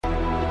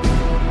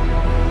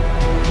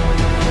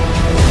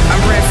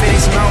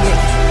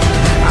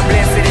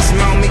this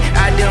moment.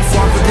 I done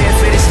fought prepared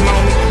for this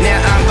moment. Now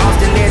I'm off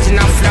the ledge and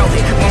I'm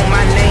floating. Want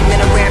my name in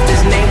a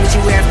raptor's name, but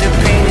you have the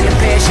pain and the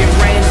passion.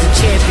 Reign as a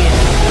champion.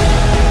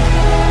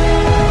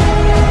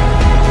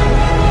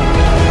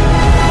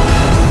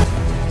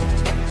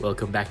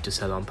 Welcome back to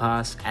Salon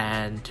Pass,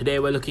 and today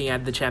we're looking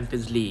at the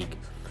Champions League.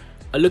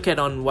 A look at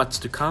on what's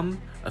to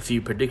come, a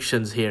few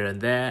predictions here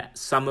and there,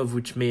 some of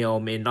which may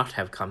or may not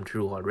have come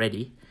true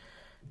already.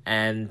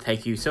 And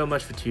thank you so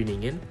much for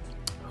tuning in.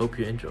 Hope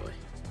you enjoy.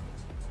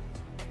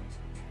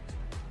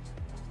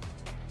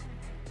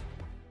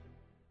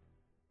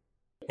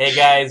 Hey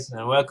guys,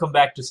 and welcome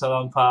back to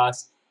Salon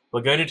Pass.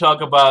 We're going to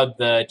talk about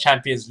the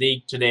Champions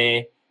League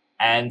today.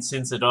 And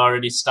since it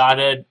already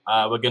started,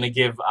 we're going to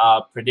give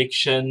our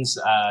predictions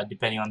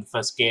depending on the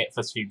first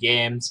few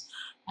games,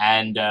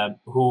 and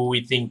who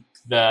we think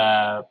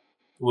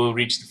will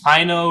reach the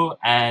final,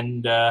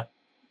 and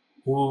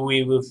who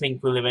we will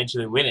think will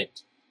eventually win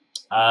it.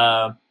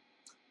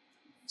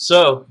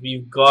 So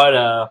we've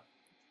got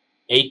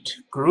 8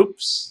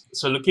 groups.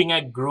 So looking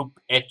at Group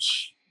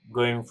H,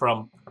 going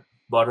from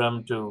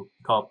bottom to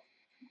top.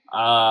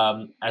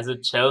 As a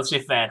Chelsea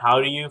fan,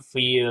 how do you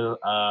feel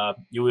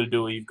you will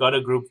do? You've got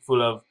a group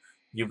full of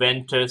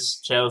Juventus,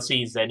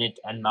 Chelsea, Zenit,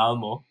 and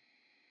Malmo.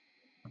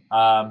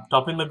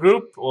 Top in the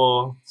group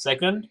or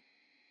second?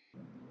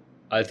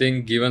 I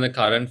think given the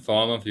current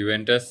form of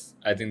Juventus,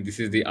 I think this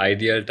is the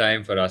ideal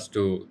time for us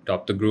to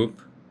top the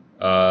group.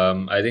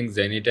 I think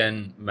Zenit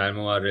and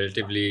Malmo are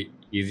relatively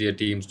easier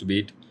teams to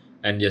beat.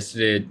 And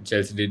yesterday,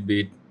 Chelsea did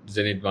beat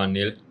Zenit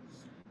 1-0.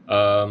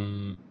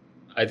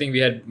 I think we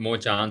had more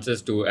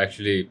chances to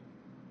actually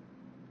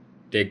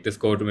take the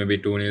score to maybe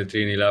 2-0,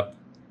 3-0 up,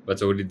 but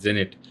so did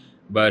Zenit.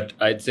 But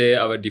I'd say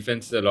our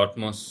defense is a lot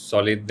more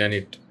solid than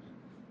it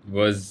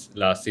was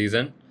last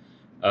season.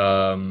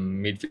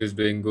 Midfield is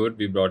doing good.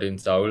 We brought in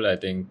Saul. I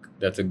think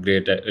that's a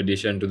great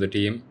addition to the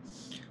team.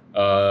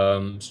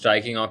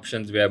 Striking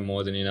options, we have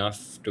more than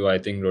enough to, I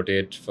think,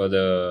 rotate for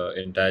the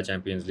entire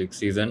Champions League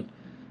season.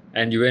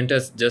 And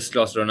Juventus just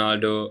lost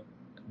Ronaldo.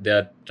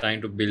 They're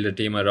trying to build a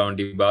team around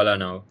Dybala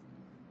now.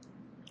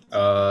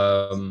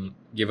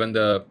 Given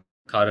the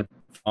current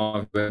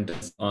form of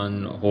Juventus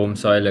on home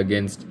soil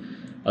against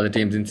other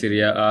teams in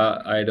Serie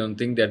A, I don't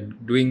think they're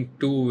doing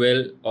too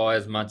well or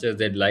as much as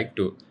they'd like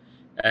to.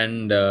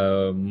 And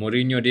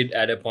Mourinho did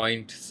add a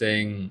point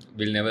saying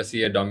we'll never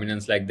see a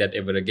dominance like that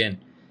ever again.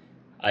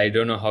 I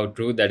don't know how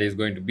true that is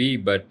going to be,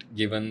 but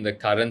given the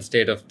current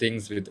state of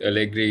things with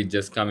Allegri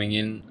just coming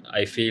in,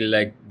 I feel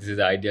like this is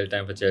the ideal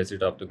time for Chelsea to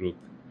top the group.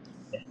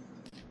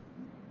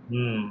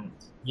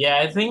 Yeah,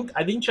 I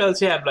think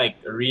Chelsea have like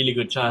a really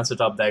good chance to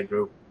top that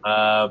group.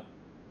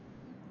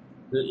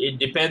 It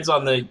depends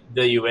on the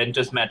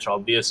Juventus match,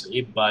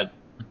 obviously, but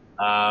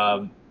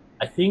I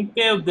think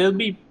they'll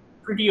be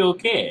pretty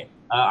okay.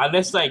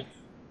 Unless like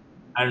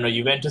I don't know,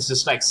 Juventus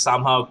just like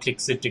somehow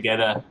clicks it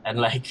together and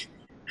like.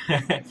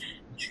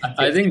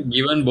 I think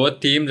given both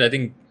teams, I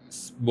think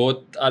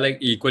both are like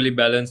equally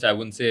balanced. I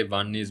wouldn't say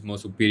one is more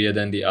superior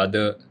than the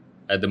other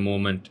at the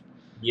moment.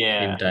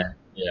 Yeah. In time.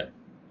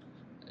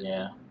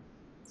 Yeah.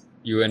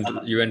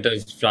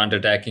 Juventus front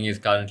attacking is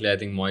currently, I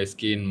think,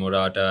 Moiskin,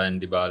 Morata,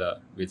 and Dybala,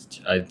 which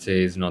I'd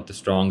say is not the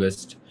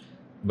strongest,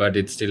 but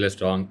it's still a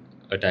strong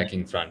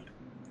attacking front.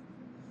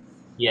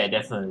 Yeah,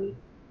 definitely.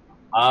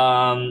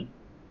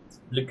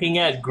 Looking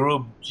at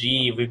Group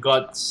G, we've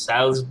got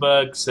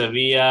Salzburg,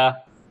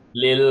 Sevilla,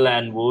 Lille,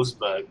 and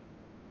Wolfsburg.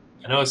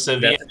 I know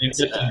Sevilla. That's an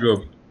interesting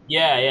group.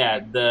 Yeah.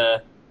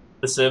 The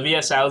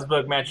Sevilla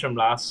Salzburg match from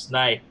last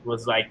night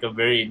was like a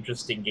very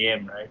interesting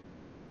game, right?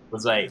 It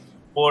was like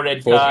 4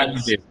 red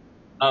cards,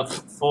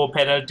 4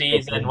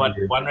 penalties, and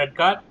one red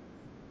card.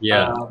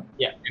 Yeah.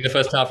 Yeah. In the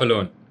first half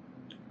alone.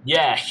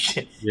 Yeah.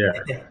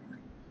 Yeah.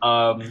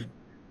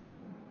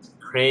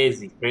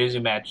 Crazy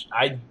match.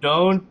 I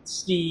don't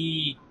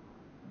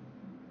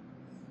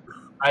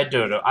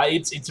know.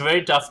 It's a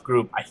very tough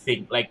group, I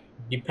think. Like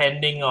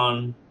depending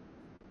on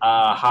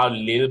how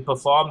Lille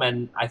perform,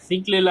 and I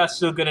think Lille are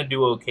still gonna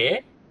do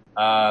okay.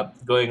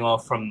 Going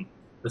off from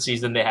the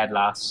season they had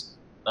last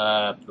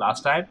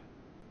time.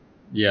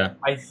 Yeah.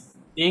 I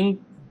think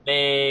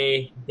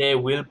they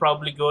will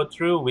probably go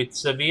through with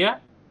Sevilla,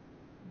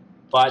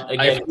 but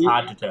again, it's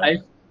hard to tell. I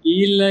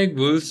feel like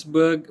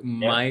Wolfsburg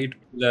might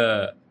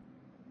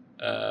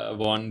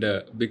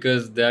wander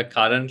because they're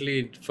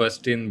currently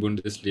first in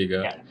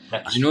Bundesliga. Yeah,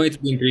 I know it's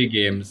been 3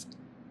 games,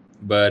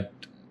 but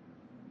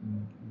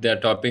they're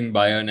topping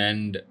Bayern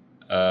and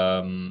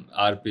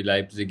RB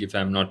Leipzig, if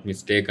I'm not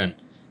mistaken.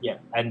 Yeah,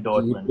 and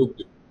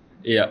Dortmund.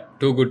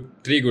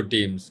 3 good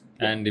teams,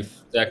 and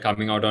if they're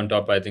coming out on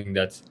top, I think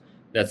that's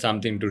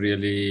something to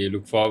really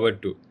look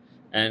forward to.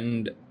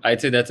 And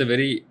I'd say that's a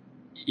very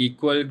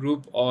equal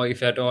group, or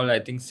if at all, I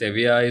think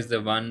Sevilla is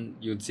the one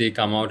you'd see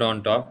come out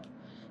on top,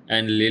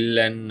 and Lille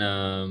and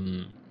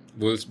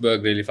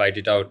Wolfsburg really fight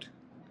it out.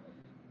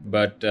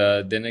 But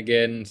then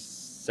again,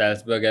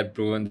 Salzburg have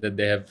proven that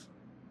they have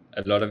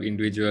a lot of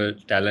individual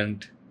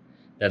talent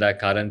that are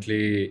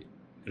currently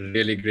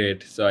really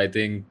great. So I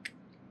think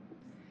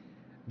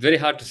very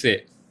hard to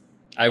say.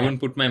 I wouldn't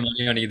put my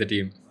money on either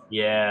team.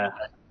 Yeah.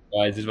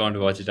 I just want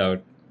to watch it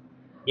out.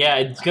 Yeah,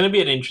 it's gonna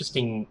be an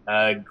interesting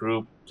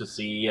group to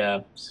see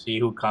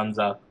who comes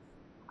up.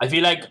 I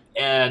feel like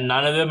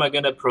none of them are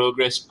gonna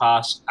progress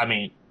past. I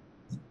mean,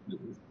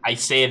 I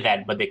say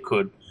that, but they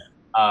could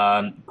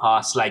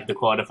past like the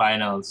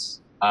quarterfinals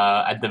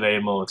at the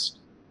very most.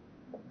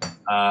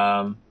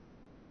 Um,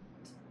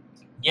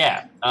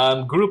 yeah.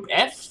 Group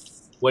F.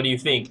 What do you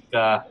think?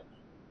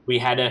 We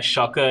had a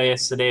shocker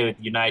yesterday with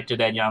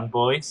United and Young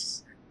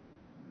Boys.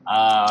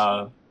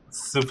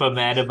 Super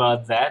mad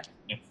about that.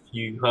 If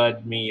you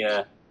heard me,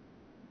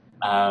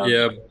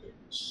 Yeah,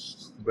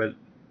 but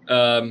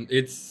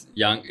it's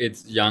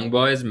young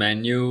boys,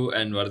 Man U,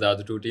 and what are the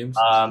other two teams?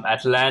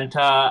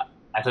 Atalanta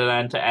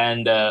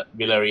and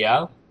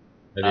Villarreal,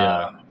 Yeah,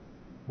 uh,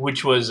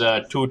 which was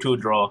a 2-2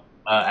 draw.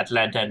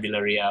 Atlanta and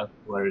Villarreal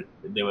were a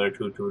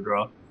 2-2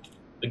 draw.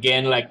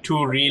 Again, like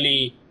two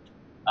really,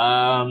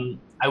 I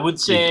would equal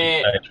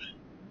say, side.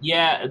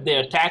 yeah, they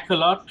attack a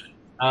lot.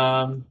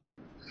 Um,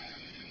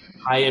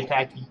 High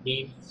attacking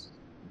teams.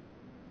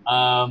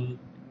 Um,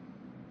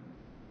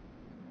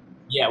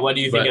 yeah, what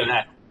do you think But of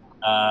that?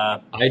 Uh,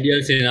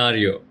 ideal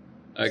scenario.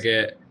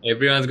 Okay,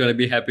 everyone's gonna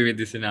be happy with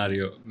this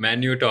scenario.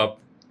 Man U top,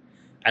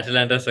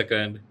 Atalanta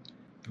second,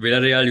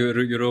 Villarreal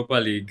Europa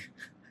League,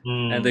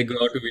 and hmm, they go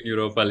out to win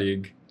Europa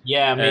League,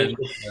 yeah, I mean, and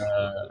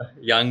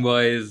young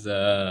boys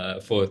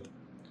fourth.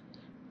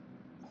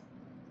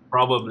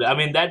 probably. I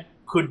mean, that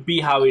could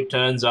be how it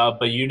turns out,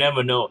 but you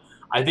never know.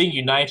 I think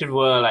United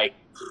were like,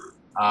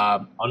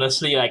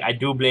 honestly, like I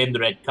do blame the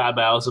red card,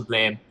 but I also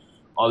blame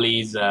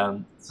Ollie's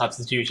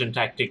substitution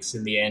tactics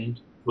in the end,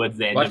 towards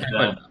the end What of the.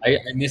 happened? I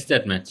missed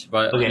that match,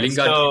 but Okay,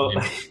 Lingard so came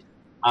in.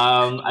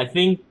 I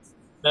think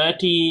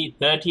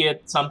 30th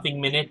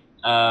something minute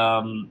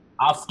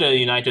after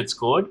United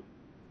scored.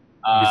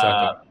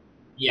 Bissaka. Uh,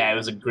 yeah, it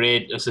was a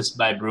great assist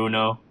by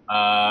Bruno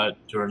to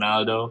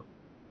Ronaldo,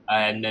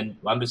 and then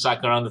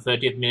Wan-Bissaka around the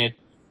 30th minute,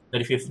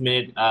 35th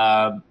minute.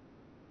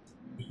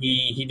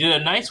 He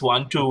did a nice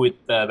 1-2 with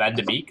Van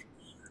de Beek,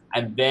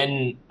 and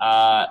then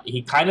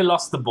he kind of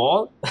lost the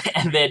ball,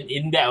 and then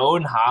in their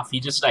own half, he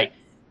just like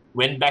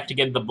went back to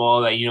get the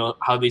ball. Like, you know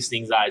how these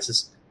things are. It's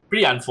just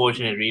pretty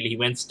unfortunate, really. He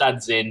went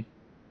studs in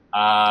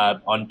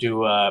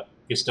onto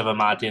Christopher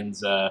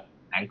Martin's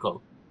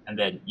ankle, and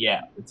then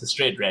yeah, it's a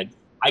straight red.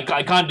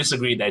 I can't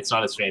disagree that it's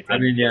not a straight I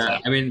red mean, because yeah.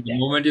 I mean, the yeah,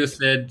 moment you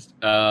said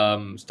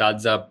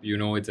studs up,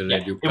 it's a yeah,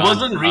 red. You it can't.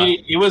 wasn't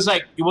really. It was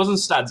like it wasn't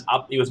studs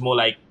up. It was more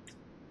like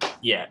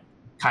yeah,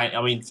 kind.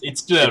 I mean, it's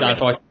still It's a red.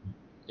 unfortunate.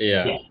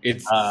 Yeah, Yeah.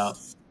 Uh,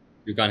 it's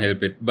you can't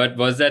help it. But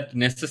was that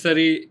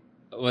necessary?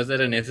 Was that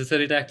a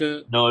necessary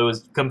tackle? No, it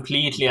was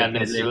completely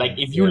unnecessary. Like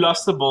Definitely. if you Yeah.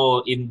 lost the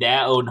ball in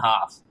their own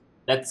half,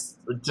 that's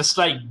just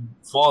like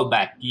fall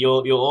back.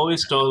 You're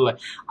always told like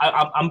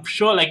I'm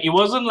sure like it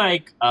wasn't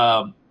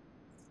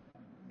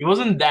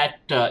that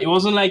it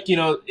wasn't like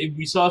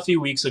we saw a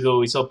few weeks ago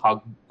we saw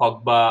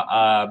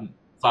Pogba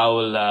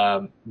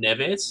foul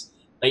Neves.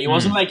 Like it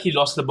wasn't Hmm. like he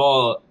lost the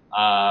ball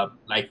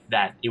like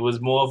that. It was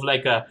more of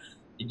like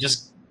it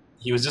just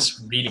he was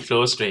just really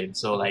close to him.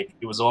 So like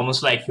it was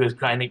almost like he was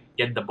trying to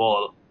get the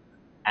ball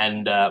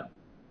and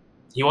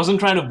he wasn't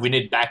trying to win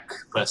it back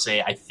per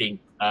se. I think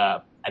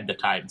at the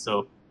time,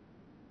 so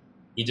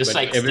he just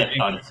But like stepped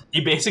on it.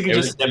 He basically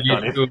just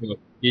everything stepped on it.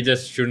 he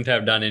just shouldn't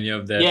have done any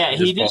of that. Yeah, he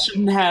Just just fall.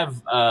 shouldn't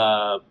have.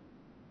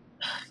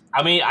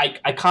 I mean,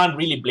 I can't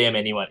really blame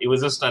anyone. It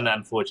was just an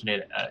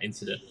unfortunate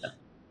incident.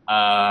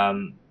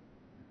 Um,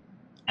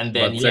 and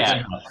then But yeah,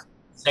 second half,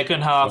 second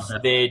what half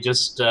happened? they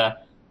just.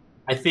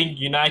 I think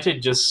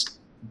United just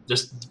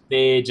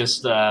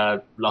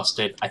lost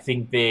it. I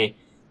think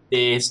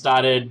they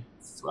started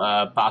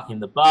parking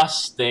the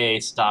bus. They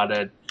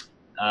started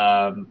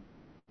um,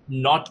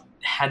 not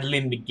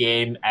handling the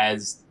game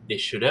as they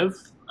should have.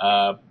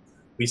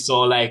 We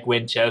saw like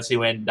when Chelsea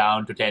went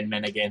down to 10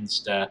 men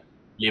against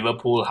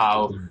Liverpool,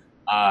 how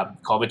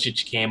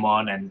Kovacic came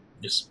on and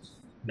just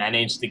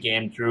managed the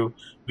game through.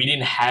 We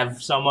didn't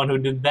have someone who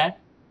did that.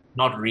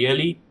 Not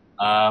really.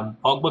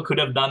 Pogba could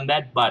have done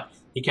that, but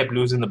he kept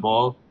losing the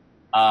ball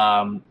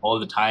all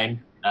the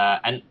time.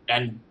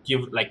 And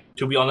give like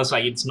to be honest,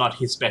 like it's not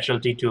his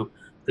specialty to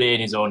play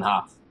in his own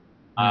half.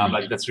 Hmm.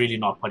 Like that's really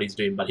not what he's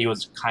doing. But he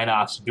was kind of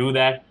asked to do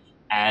that,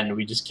 and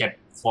we just kept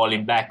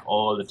falling back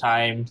all the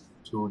time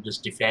to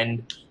just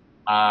defend,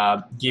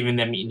 giving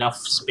them enough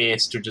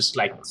space to just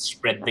like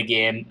spread the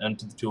game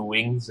onto the two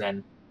wings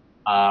and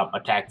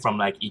attack from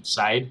like each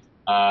side.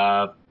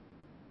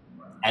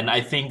 And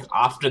I think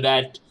after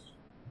that,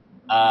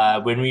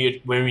 when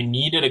we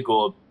needed a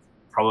goal,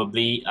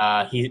 probably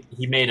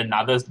he made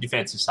another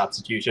defensive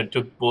substitution,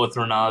 took both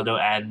Ronaldo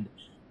and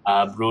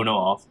Bruno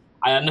off.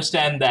 I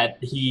understand that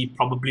he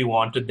probably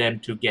wanted them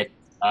to get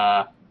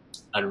a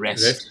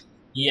rest. Rest?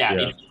 Yeah,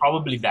 Yeah. it's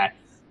probably that.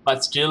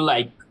 But still,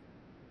 like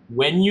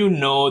when you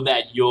know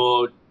that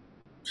you're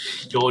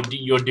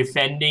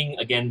defending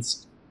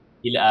against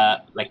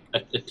like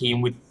a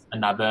team with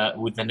an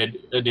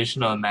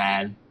additional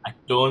man, I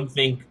don't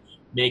think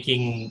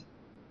making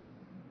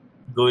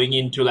going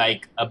into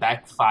like a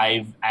back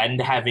five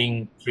and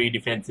having three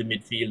defensive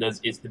midfielders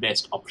is the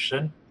best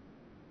option,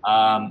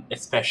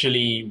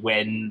 especially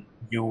when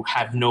you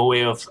have no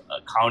way of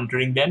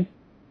countering them.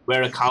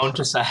 We're a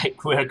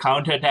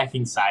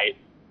counter-attacking side,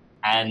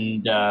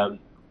 and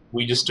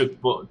we just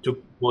took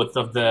both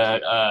of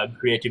the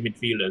creative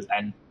midfielders,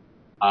 and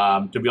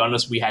to be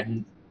honest, we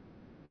had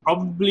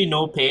probably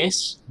no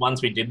pace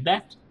once we did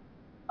that.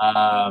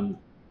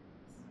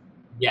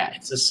 Yeah,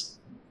 it's just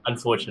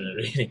unfortunate,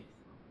 really.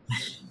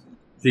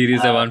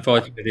 Series of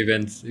unfortunate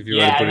events, if you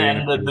were to Yeah, put it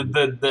and in.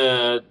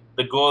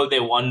 the goal they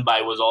won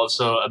by was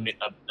also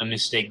a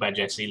mistake by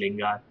Jesse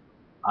Lingard.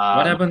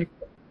 What happened?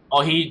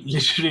 Oh, he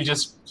literally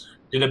just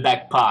did a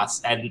back pass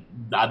and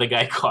the other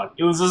guy caught.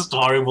 It was just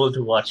horrible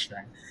to watch,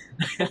 man.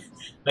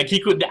 Like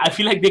I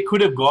feel like they could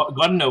have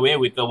gotten away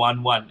with the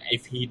 1-1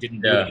 if he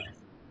didn't do Yeah.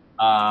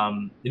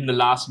 that. In the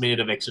last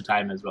minute of extra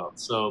time as well.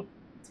 So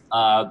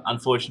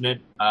unfortunate,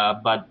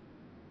 but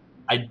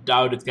I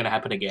doubt it's going to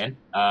happen again.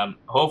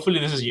 Hopefully,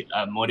 this is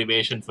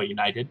motivation for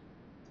United,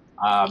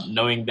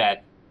 knowing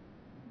that.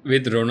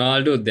 With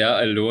Ronaldo,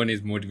 there alone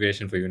is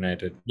motivation for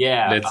United.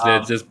 Yeah,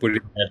 Let's just put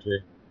it that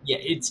way. Yeah,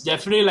 it's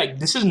definitely like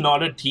this is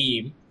not a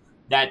team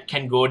that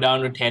can go down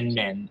to 10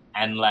 men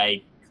and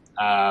like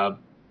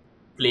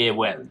play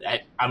well.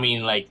 I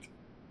mean, like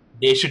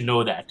they should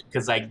know that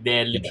because like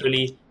they're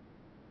literally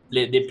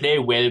they play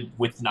well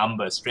with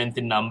numbers, strength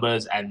in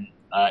numbers, and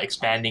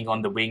expanding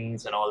on the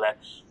wings and all that.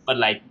 But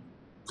like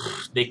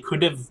they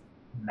could have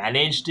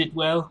managed it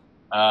well,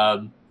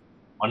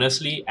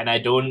 honestly, and I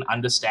don't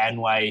understand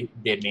why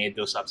they made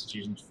those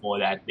substitutions for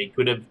that. They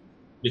could have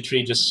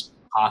literally just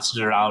passed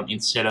it around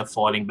instead of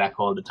falling back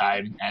all the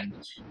time and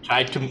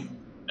tried to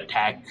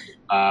attack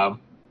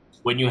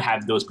when you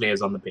have those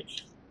players on the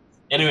pitch.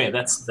 Anyway,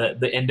 that's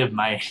the end of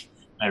my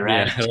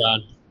rant. Yeah,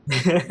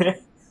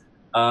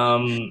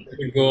 we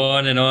could go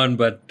on and on,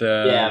 but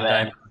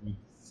Yeah,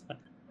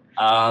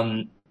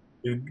 time.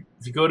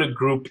 If you go to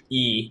Group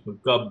E,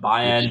 we've got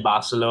Bayern,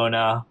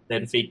 Barcelona,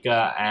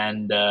 Benfica,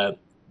 and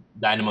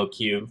Dynamo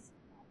Kyiv.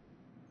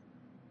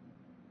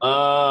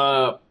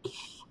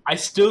 I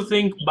still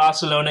think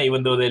Barcelona,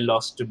 even though they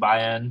lost to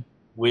Bayern,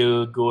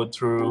 will go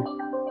through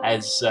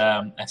as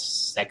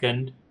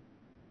second,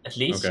 at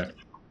least. Okay.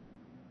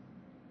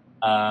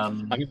 I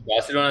mean,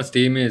 Barcelona's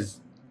team is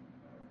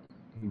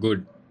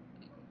good.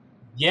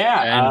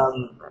 Yeah,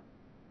 And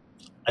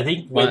I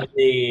think when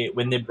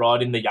they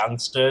brought in the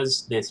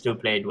youngsters, they still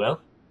played well.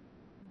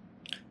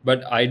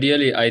 But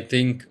ideally, I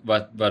think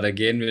what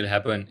again will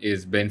happen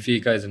is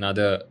Benfica is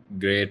another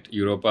great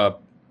Europa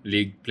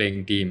League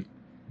playing team.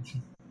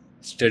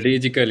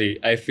 Strategically,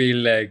 I feel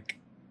like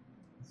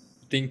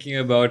thinking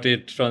about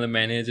it from the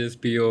manager's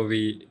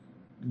POV,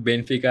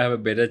 Benfica have a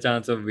better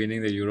chance of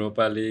winning the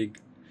Europa League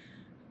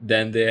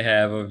than they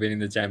have of winning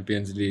the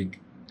Champions League.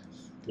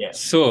 Yeah.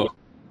 So,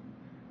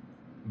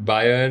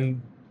 Bayern,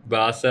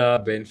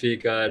 Barca,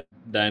 Benfica,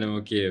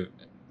 Dynamo Kiev.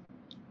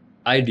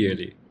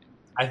 Ideally.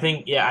 I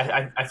think,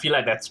 I feel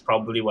like that's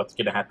probably what's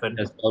going to happen.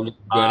 That's probably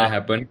going to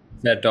happen.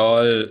 If at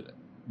all,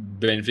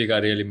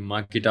 Benfica really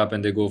muck it up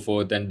and they go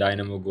fourth and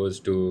Dynamo goes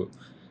to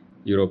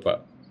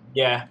Europa.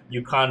 Yeah,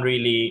 you can't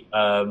really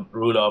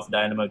rule off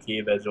Dynamo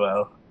Kyiv as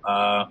well.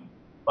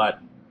 But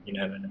you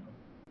never know.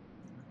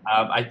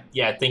 I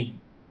think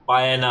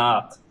Bayern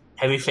are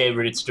heavy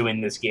favorites to win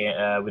this game,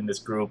 win this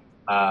group.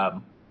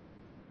 And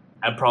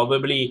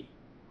probably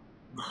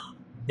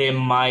they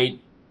might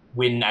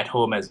win at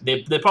home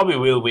they probably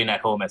will win at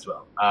home as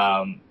well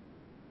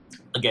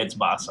against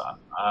Barca.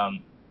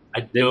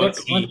 They've got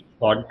so much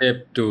squad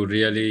depth to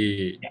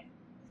really.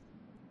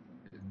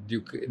 Yeah.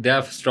 They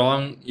are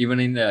strong even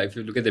in the. If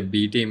you look at the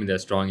B team, they're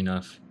strong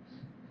enough.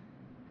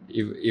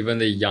 Even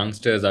the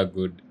youngsters are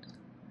good.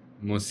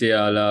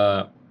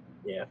 Musiala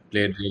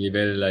played really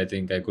well. I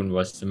think I couldn't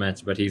watch the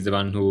match, but he's the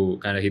one who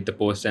kind of hit the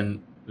post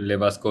and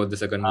Leva scored the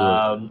second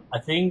goal. I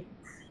think.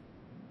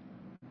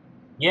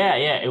 Yeah,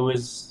 it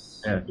was.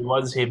 Yeah. It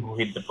was him who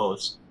hit the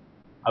post.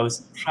 I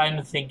was trying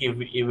to think if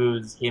it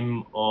was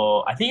him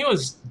or I think it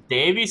was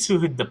Davies who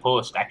hit the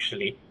post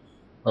actually.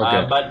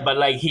 Okay. But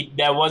like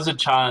there was a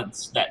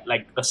chance that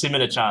like a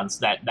similar chance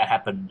that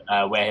happened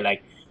where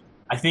like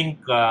I think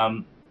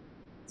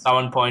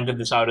someone pointed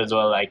this out as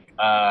well, like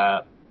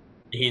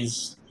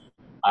his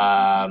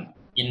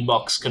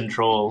inbox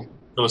control,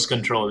 close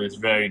control is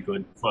very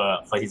good for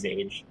his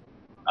age.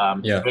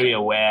 He's very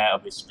aware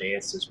of his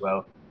space as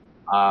well.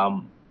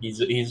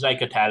 He's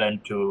like a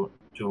talent to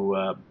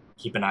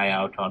keep an eye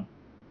out on.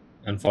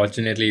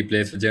 Unfortunately, he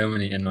plays for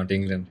Germany and not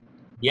England.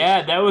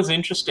 Yeah, that was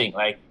interesting.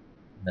 Like,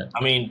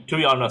 I mean, to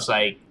be honest,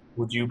 like,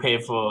 would you pay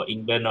for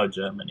England or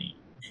Germany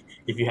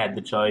if you had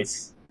the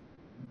choice?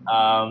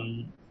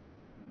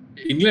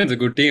 England's a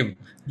good team.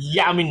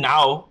 Yeah, I mean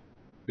now.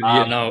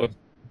 Now.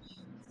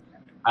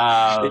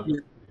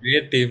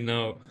 Great team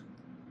now.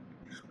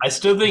 I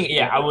still think,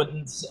 I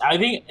wouldn't. I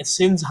think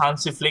since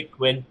Hansi Flick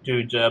went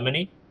to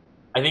Germany,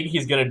 I think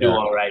he's gonna do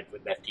all right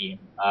with that team.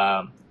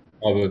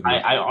 Probably.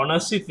 I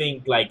honestly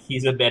think like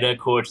he's a better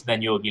coach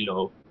than Jogi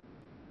Löw.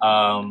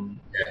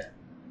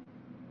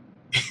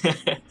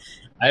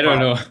 I don't But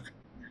know.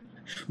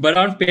 But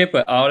on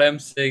paper, all I'm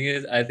saying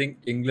is I think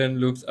England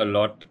looks a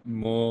lot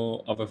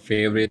more of a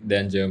favorite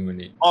than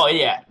Germany. oh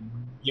yeah,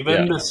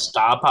 given Yeah, the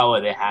star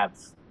power they have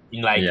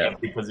in like yeah.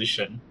 every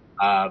position,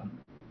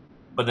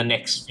 for the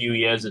next few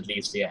years at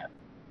least, yeah,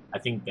 I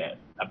think that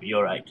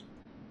you're right.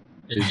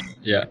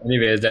 Yeah.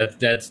 Anyways,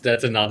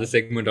 that's another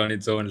segment on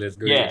its own. Let's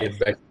go Yeah. get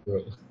back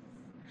to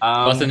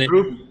what's the name?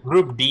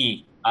 Group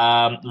D.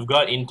 We've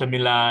got Inter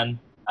Milan,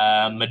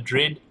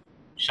 Madrid,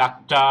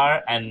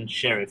 Shakhtar, and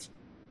Sheriff.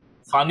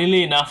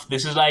 Funnily enough,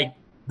 this is like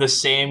the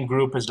same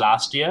group as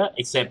last year,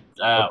 except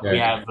we Okay.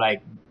 have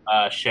like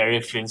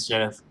Sheriff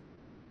instead of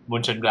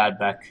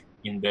Mönchengladbach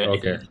in the.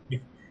 Okay.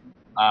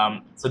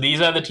 So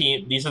these are the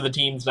team. These are the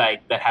teams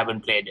like that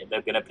haven't played it.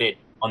 They're gonna play it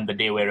on the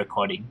day we're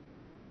recording.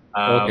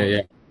 Okay. Um,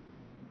 Yeah.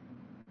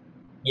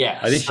 yeah.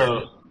 I think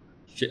So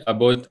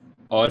both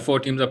all four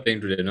teams are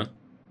playing today. No.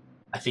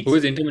 I think. Who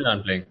is Inter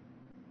Milan playing?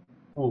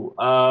 Ooh,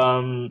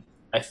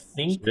 I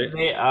think Today?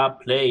 they are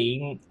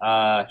playing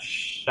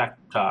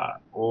Shakhtar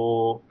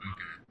or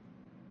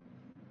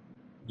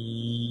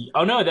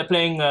oh no, they're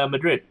playing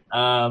Madrid.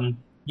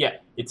 Yeah,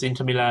 it's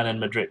Inter Milan and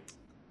Madrid.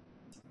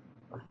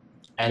 So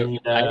And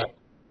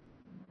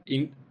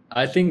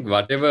I think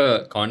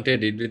whatever Conte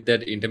did with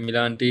that Inter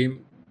Milan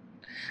team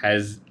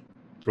has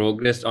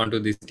progressed onto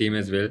this team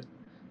as well,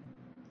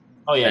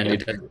 oh yeah, and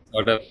it has definitely.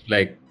 sort of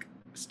like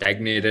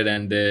stagnated.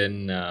 And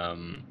then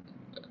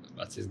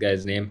what's this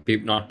guy's name?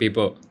 Not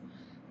Pipo,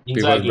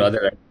 Pipo's Inzaghi.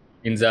 brother, right?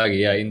 Inzaghi.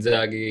 Yeah,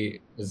 Inzaghi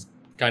has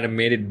kind of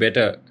made it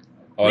better,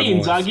 I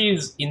think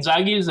almost.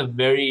 Inzaghi is a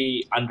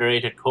very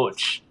underrated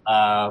coach.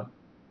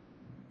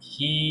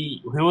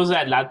 He was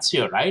at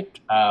Lazio, right?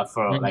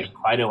 For Mhm. like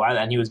quite a while,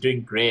 and he was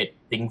doing great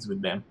things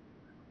with them.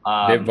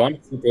 They've Um,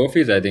 won some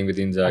trophies, I think, with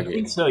I Inzaghi.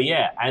 think so,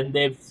 yeah. And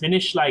they've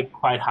finished like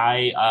quite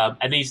high,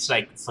 at least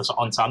like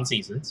on some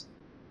seasons.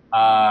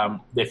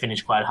 They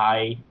finished quite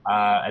high,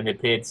 and they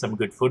played some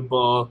good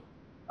football.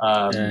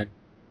 Um, And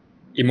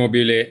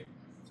Immobile, I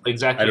don't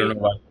exactly. know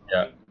what.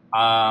 Yeah,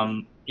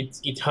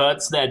 It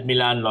hurts that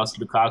Milan lost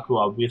Lukaku,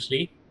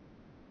 obviously,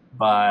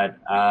 but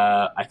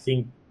I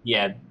think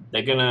yeah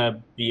they're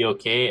gonna be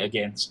okay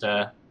against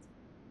a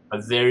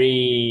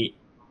very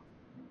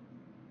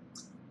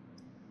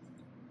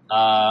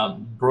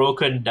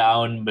broken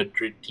down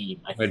Madrid team.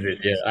 I think Madrid.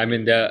 Yeah, I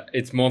mean,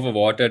 it's more of a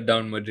watered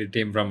down Madrid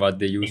team from what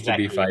they used to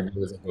be exactly. 5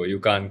 years ago. You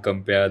can't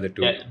compare the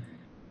two. Yeah,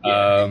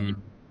 yeah.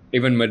 Um,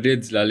 Even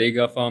Madrid's La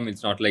Liga form,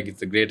 it's not like it's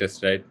the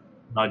greatest, right?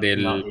 Not They'll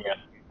yeah.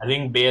 I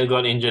think Bale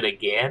got injured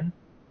again.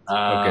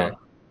 okay.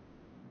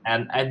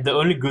 Um, and the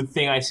only good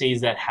thing I see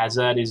is that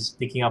Hazard is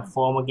picking up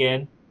form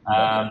again.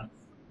 Yeah.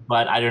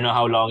 But I don't know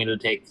how long it'll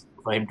take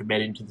for him to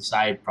get into the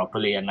side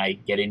properly and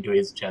like get into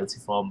his Chelsea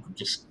form.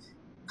 Just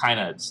kind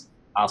of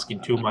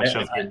asking too much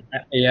of him.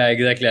 Yeah,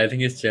 exactly. I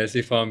think his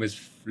Chelsea form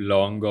is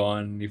long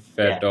gone, if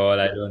Yeah, at all.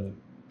 I don't,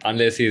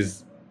 unless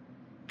he's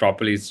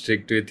properly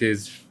strict with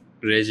his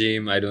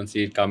regime, I don't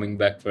see it coming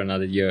back for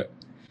another year.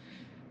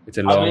 It's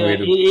a I long mean, way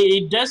to go.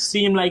 it does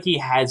seem like he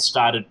has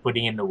started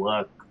putting in the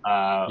work.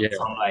 Yeah,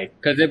 From like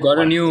because they've got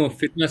a what new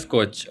fitness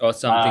coach or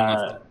something of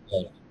uh, that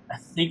sort. I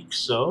think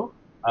so.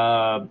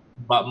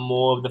 But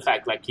more of the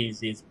fact like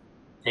he's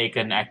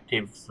taken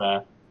active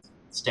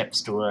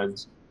steps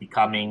towards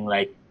becoming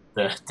like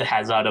the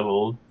Hazard of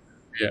old.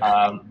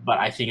 Yeah. But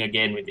I think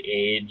again with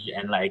age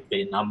and like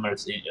the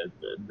numbers,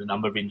 the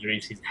number of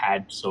injuries he's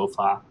had so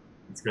far,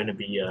 it's going to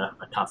be a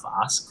tough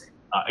ask,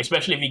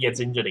 especially if he gets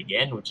injured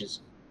again, which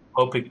is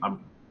hoping.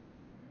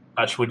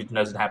 Touch wood, it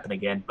doesn't happen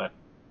again. But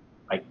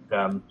like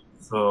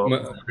for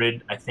Ma-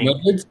 Madrid, I think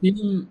Madrid's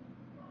team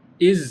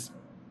is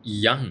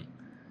young,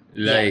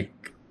 yeah,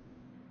 like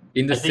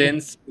in the I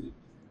think sense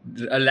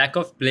a lack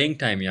of playing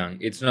time young.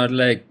 It's not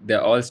like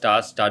they're all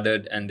star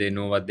studded and they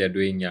know what they're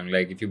doing young.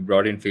 Like if you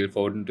brought in Phil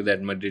Foden to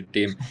that Madrid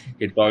team,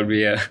 he'd probably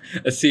be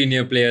a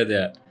senior player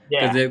there.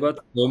 Because yeah. they've got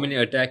so many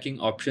attacking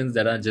options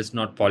that are just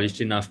not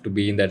polished enough to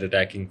be in that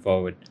attacking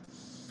forward.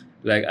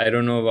 Like I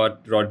don't know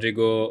what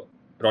Rodrigo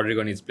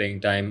needs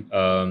playing time.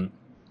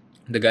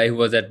 The guy who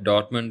was at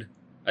Dortmund,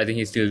 I think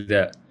he's still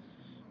there.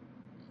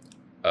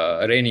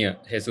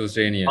 Jesus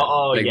Rainier.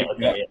 Oh, Like yeah,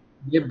 okay,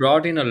 they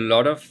brought in a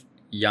lot of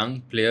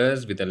young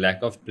players with a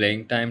lack of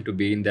playing time to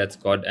be in that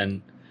squad,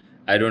 and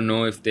I don't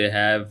know if they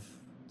have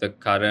the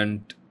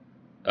current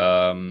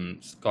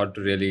squad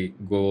to really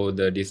go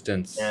the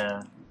distance.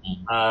 yeah.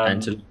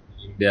 Ancelotti,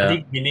 I yeah,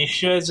 think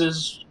Vinicius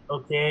is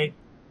okay.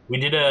 We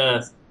did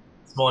a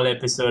small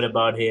episode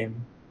about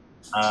him,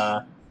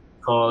 uh,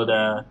 called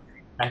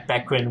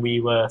back when we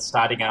were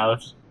starting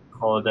out,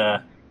 called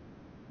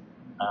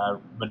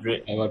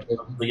Madrid, about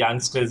the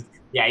youngsters.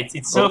 Yeah,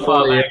 it's so oh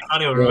far yeah, back. I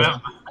can't even bro.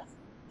 remember.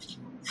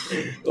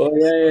 Oh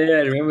yeah.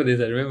 I remember this.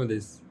 I remember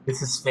this.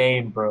 This is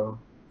fame, bro.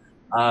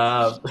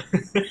 Uh,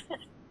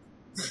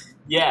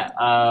 yeah,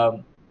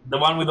 the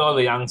one with all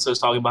the youngsters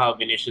talking about how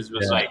Vinicius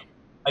was Yeah, like.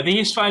 I think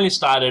he's finally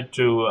started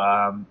to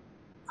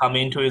come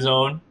into his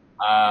own.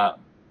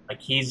 Like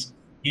he's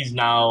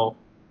now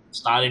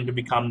starting to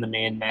become the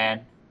main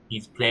man.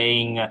 He's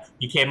playing.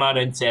 He came out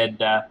and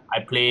said, "I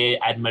play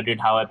at Madrid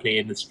how I play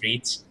in the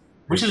streets,"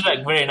 which is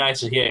like very nice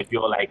to hear if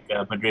you're like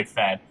a Madrid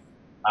fan.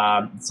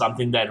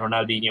 Something that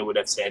Ronaldinho would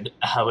have said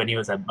when he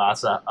was at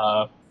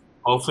Barca.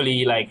 Hopefully,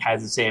 he like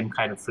has the same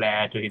kind of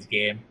flair to his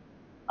game.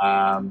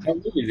 How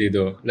good is he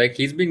though? Like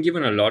he's been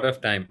given a lot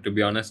of time, to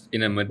be honest,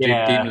 in a Madrid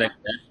team Yeah, like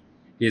that.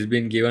 He's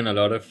been given a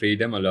lot of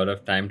freedom, a lot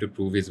of time to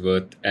prove his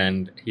worth,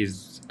 and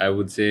I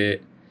would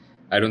say,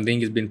 I don't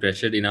think he's been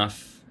pressured enough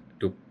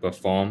to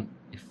perform.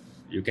 If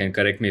you can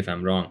correct me if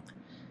I'm wrong.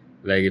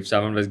 Like if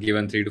someone was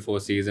given 3 to 4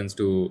 seasons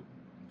to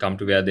come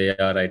to where they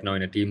are right now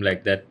in a team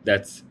like that,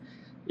 that's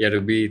you have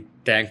to be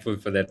thankful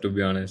for that, to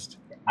be honest.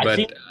 I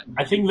think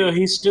But I think though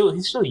he's still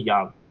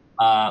young,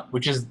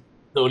 which is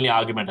the only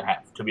argument I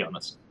have, to be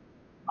honest.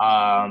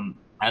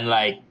 And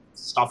like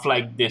stuff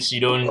like this, you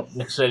don't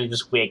necessarily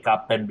just wake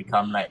up and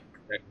become like,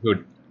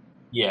 good.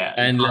 yeah,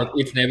 And like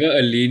it's never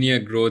a linear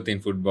growth in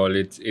football.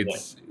 yeah,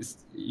 It's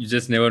you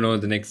just never know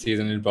the next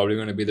season is probably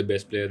going to be the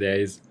best player there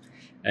is,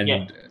 yeah.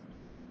 and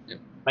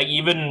Like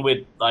even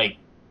with like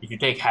if you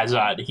take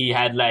Hazard, he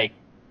had like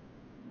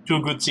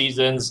 2 good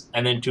seasons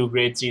and then 2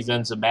 great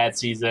seasons, a bad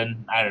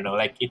season. I don't know.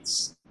 Like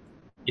it's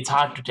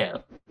hard to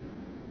tell.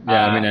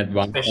 yeah, I mean at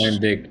one Especially,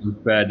 point they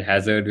compared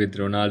Hazard with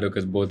Ronaldo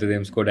because both of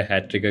them scored a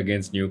hat trick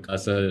against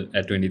Newcastle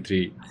at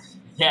 23.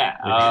 yeah.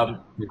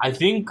 I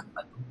think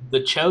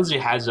the Chelsea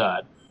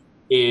Hazard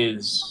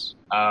is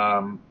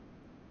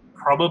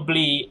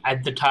probably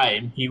at the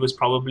time he was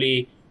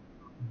probably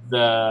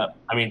the.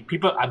 I mean,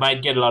 people. I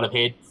might get a lot of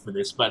hate for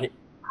this, but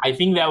I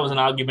think there was an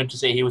argument to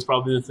say he was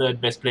probably the third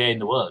best player in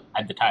the world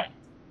at the time.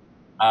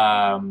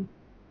 Um,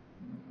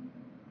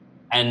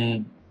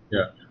 and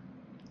Yeah,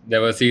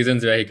 there were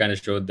seasons where he kind of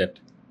showed that.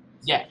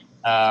 yeah,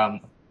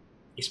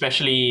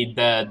 especially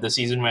the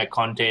season where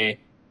Conte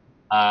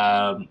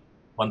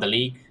won the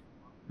league.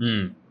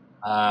 Mm.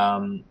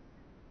 Um,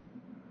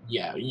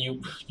 yeah,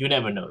 you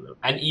never know though.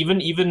 And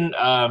even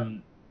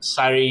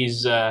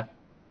Sarri's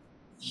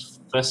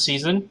first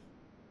season,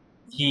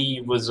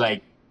 he was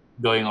like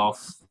going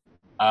off.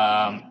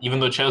 Even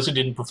though Chelsea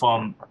didn't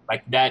perform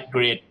like that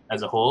great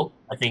as a whole,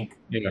 I think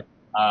Yeah,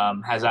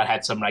 Hazard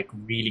had some like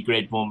really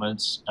great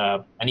moments.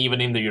 And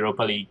even in the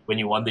Europa League, when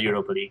you won the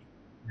Europa League,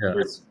 it yeah,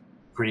 was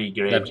pretty that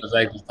great. was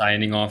like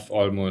signing off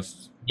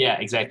almost. Yeah,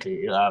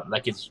 exactly.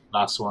 Like his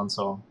last one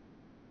song.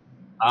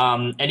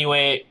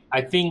 Anyway,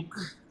 I think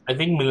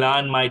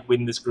Milan might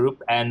win this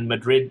group, and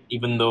Madrid,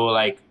 even though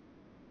like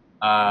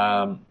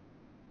are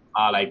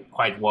like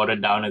quite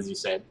watered down, as you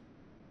said.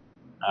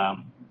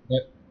 Um,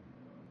 But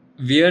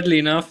weirdly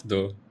enough,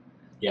 though,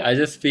 yeah, I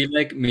just feel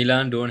like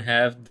Milan don't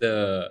have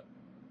the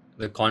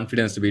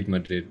confidence to beat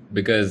Madrid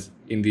because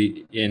in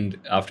the end,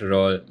 after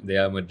all, they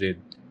are Madrid.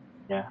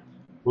 yeah,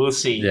 we'll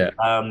see. Yeah.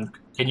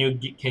 Can you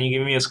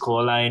give me a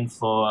scoreline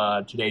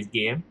for today's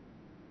game,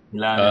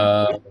 Milan?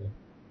 Uh,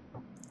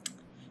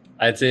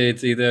 I'd say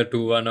it's either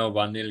 2-1 or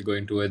 1-0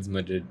 going towards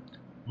Madrid.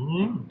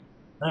 Mm-hmm.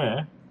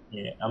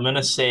 Yeah, I'm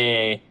gonna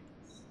say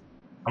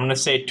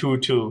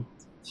 2-2.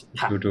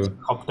 2-2.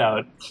 Hopped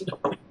out.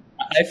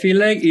 I feel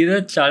like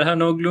either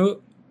Çalhanoğlu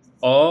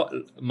or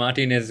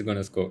Martinez is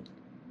gonna score.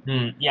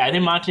 Yeah, I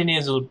think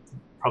Martinez will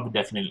probably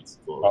definitely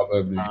score.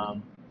 Probably.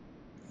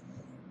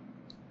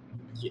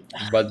 Yeah.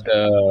 But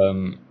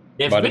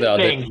They've but been the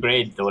other playing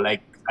great though.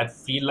 Like I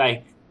feel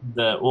like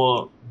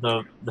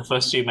the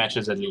first 2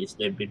 matches at least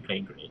they've been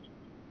playing great.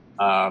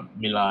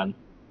 Milan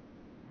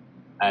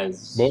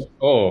as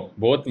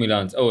both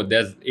Milans. Oh,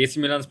 there's AC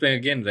Milan's playing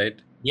again, right?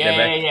 yeah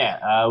They're yeah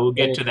back. yeah. We'll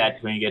get to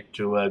that when we get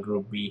to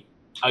Group B.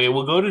 Okay,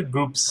 we'll go to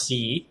Group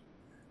C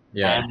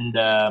Yeah. and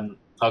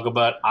talk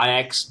about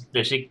Ajax,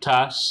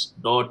 Besiktas,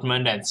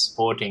 Dortmund, and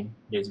Sporting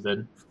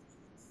Lisbon.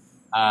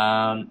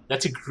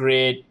 That's a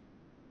great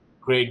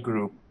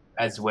group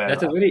as well.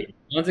 That's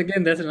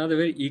another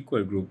very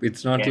equal group.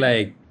 It's not Yeah.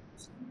 like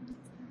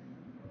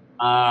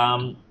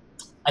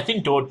I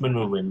think Dortmund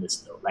will win this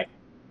though, like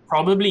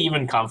probably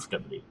even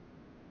comfortably.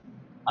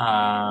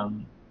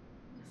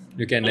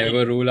 you can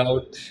never rule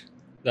out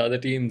the other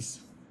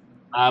teams.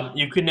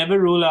 You could never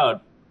rule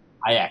out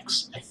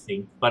Ajax, I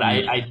think, but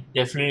Hmm. I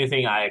definitely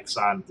think Ajax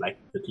aren't like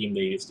the team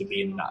they used to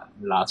be in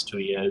the last 2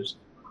 years.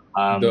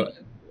 The-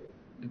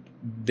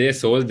 they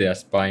sold their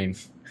spine.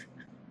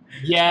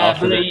 Yeah,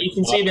 after but the- you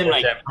can see them after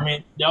like the- I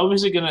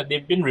mean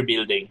they've been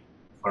rebuilding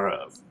for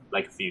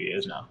like a few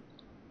years now.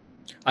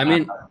 I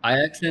mean,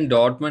 Ajax and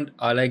Dortmund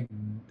are like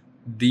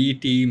the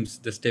teams,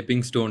 the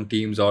stepping stone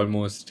teams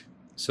almost.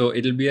 So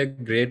it'll be a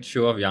great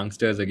show of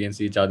youngsters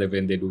against each other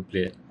when they do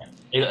play.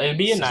 It'll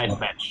be a nice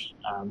match.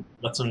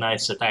 Lots of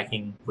nice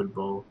attacking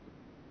football.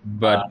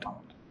 But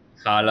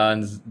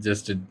Haaland's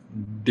just a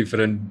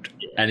different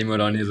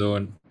animal on his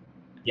own.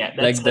 Yeah,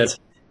 Like that's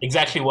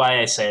exactly why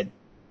I said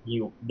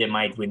they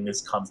might win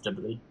this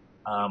comfortably.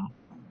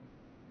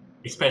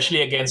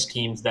 Especially against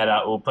teams that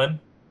are open.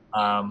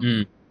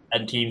 Mm,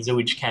 And teams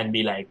which can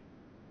be like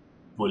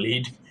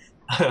bullied.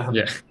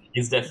 yeah.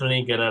 He's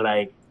definitely gonna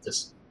like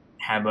just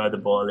hammer the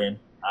ball in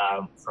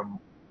from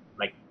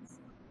like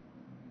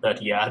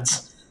 30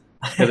 yards.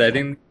 Because I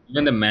think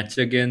even the match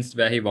against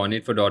where he won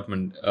it for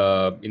Dortmund,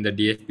 in the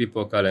DFB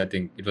Pokal, I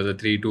think it was a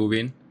 3-2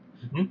 win.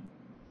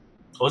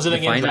 Was it The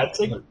against final,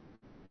 Leipzig?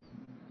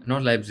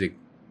 not Leipzig.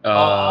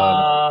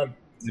 Uh,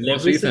 The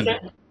most recent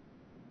Leverkusen? one.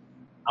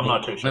 I'm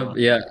not too sure.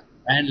 Yeah,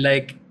 and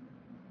like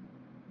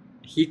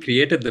he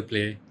created the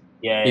play.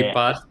 Yeah, He yeah.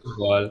 passed the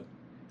ball.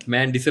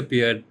 Man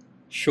disappeared.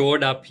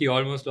 Showed up. He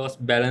almost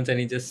lost balance, and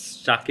he just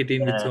struck it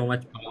in with Yeah. so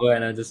much power.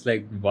 And I was just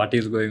like, what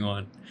is going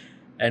on?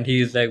 And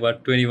he's like,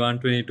 what, 21,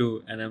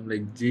 22, and I'm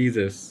like,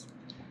 Jesus.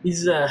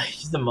 He's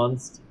the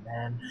monster,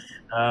 man.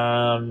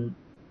 I'm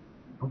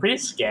pretty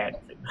scared.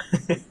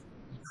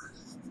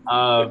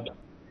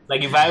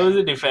 Like if I was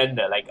a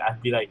defender, like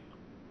I'd be like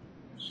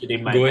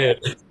shitting my Go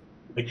pants. ahead.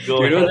 Like,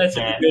 go You know ahead, that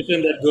man.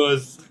 situation that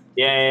goes.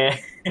 Yeah.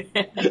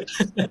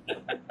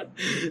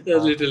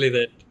 That's literally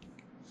that.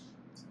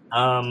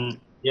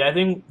 Yeah, I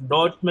think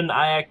Dortmund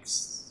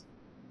Ajax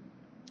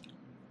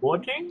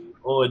voting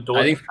or I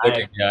Dortmund think sporting.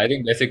 Ajax. Yeah, I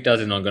think Besiktas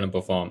is not going to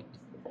perform.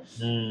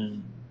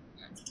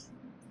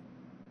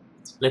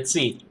 Let's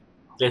see.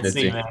 Let's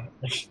see, man.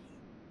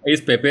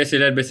 Is Pepe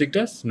still at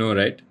Besiktas? No,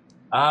 right?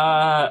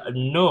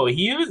 No,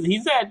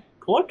 he's at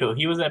Porto.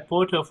 He was at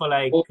Porto for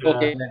like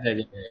Okay.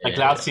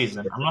 last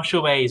season. I'm not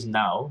sure where he's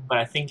now, but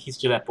I think he's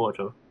still at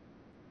Porto.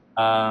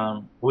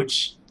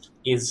 Which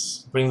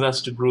brings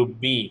us to Group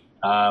B.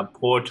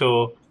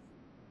 Porto,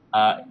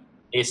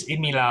 AC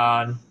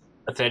Milan,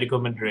 Atletico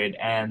Madrid,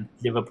 and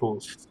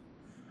Liverpool.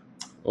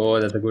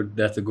 Oh, that's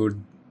a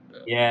good.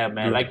 Yeah,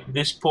 man. group. Like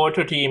this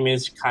Porto team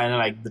is kind of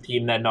like the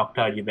team that knocked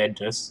out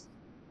Juventus,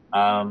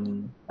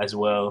 as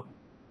well.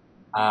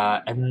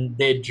 And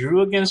they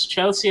drew against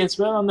Chelsea as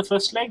well on the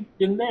first leg,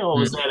 didn't they? Or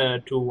was that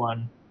a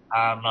 2-1?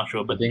 I'm not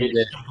sure, but they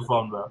still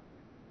performed well.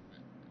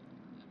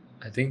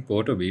 I think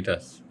Porto beat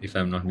us, if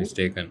I'm not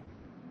mistaken.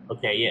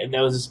 Okay, yeah,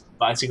 that was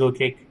bicycle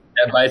kick.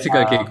 A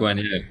bicycle kick one,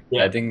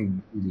 yeah. I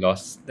think we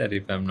lost that,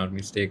 if I'm not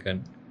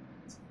mistaken.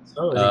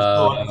 So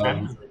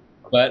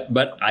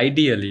but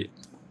ideally,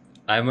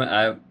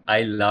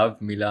 I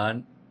love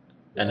Milan,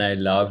 and I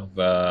love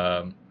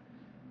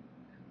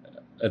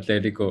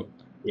Atletico.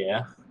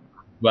 Yeah.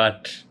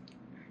 But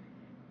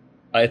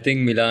I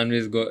think Milan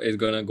is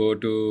gonna go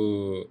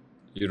to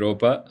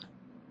Europa.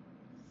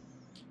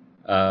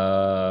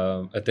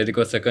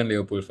 Atletico second,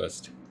 Liverpool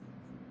first.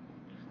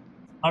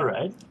 All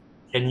right.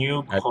 Can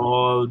you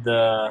call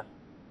the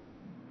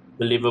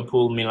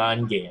Liverpool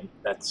Milan game?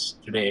 That's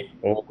today.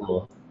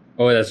 Oh,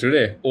 that's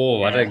today. Oh,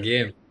 what a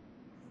game!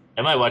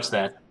 I might watch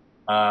that.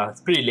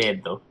 It's pretty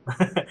late though.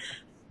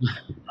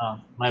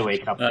 Might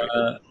wake up.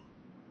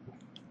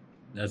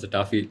 That's a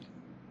toughie.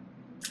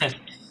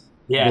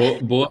 Yeah.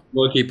 Both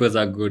goalkeepers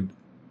are good.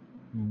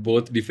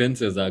 Both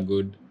defenses are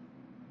good.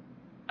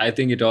 I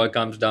think it all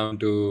comes down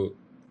to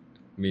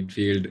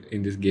midfield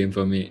in this game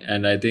for me.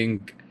 And I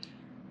think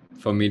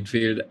for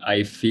midfield,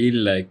 I feel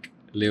like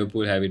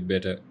Liverpool have it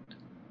better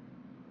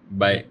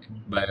by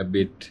a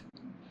bit.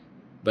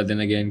 But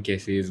then again,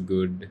 Casey is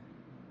good.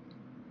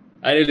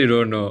 I really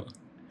don't know.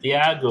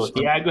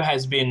 Thiago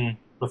has been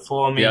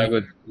performing.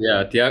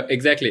 Thiago,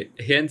 exactly.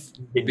 Hence,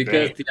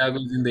 because Thiago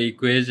is in the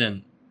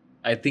equation,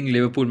 I think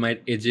Liverpool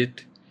might edge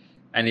it,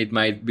 and it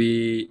might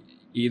be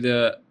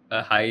either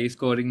a high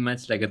scoring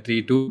match like a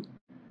 3-2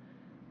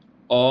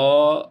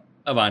 or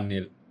a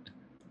 1-0.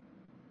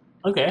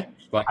 Okay.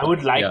 I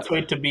would like for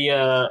it to be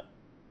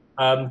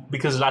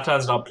because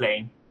Zlatan's not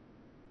playing.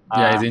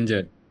 He's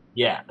injured.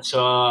 Yeah,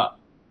 so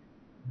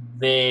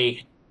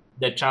the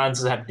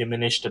chances have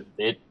diminished a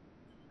bit.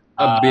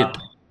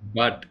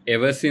 But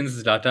ever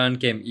since Zlatan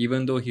came,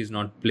 even though he's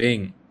not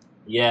playing,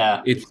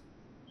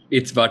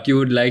 it's what you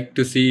would like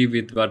to see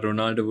with what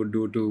Ronaldo would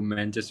do to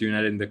Manchester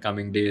United in the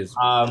coming days.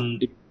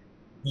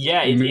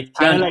 It's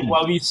kind of like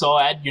what we saw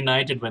at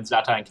United when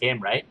Zlatan came,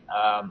 right?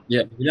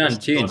 Milan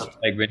changed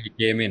like when he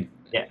came in.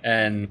 Yeah.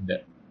 And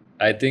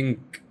I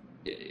think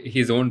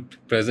his own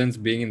presence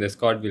being in the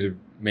squad will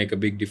make a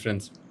big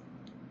difference.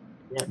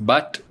 Yeah.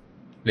 But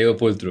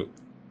Liverpool through.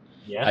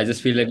 Yeah. I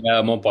just feel like they're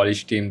a more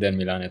polished team than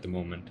Milan at the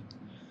moment.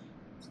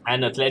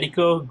 And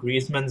Atletico,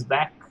 Griezmann's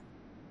back.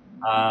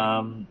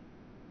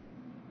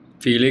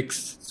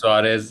 Felix,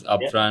 Suarez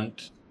up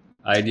front.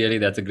 Ideally,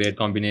 that's a great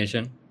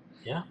combination.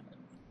 Yeah.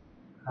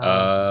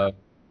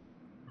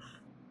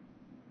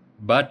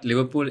 But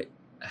Liverpool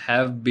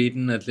have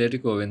beaten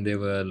Atletico when they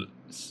were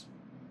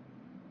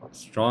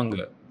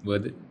stronger, were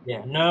they?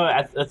 Yeah, no,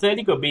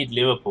 Atletico beat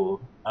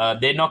Liverpool.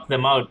 They knocked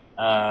them out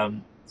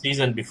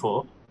season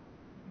before.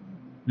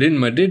 Didn't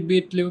Madrid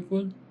beat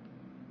Liverpool?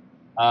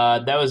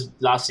 That was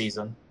last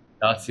season.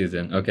 Last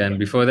season, okay. And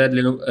before that,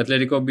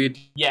 Atletico beat?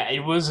 Yeah,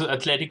 it was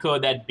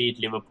Atletico that beat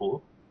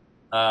Liverpool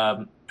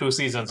 2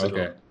 seasons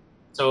ago.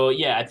 So,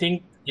 yeah, I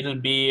think it'll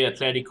be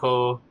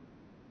Atletico.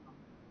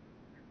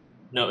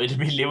 No, it'll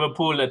be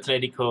Liverpool,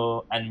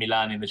 Atletico, and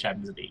Milan in the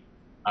Champions League.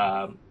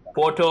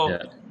 Porto,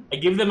 I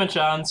give them a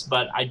chance,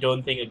 but I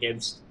don't think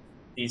against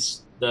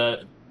these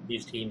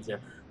teams here.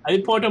 I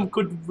think Porto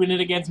could win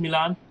it against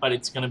Milan, but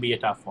it's going to be a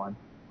tough one.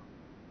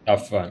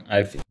 Tough one.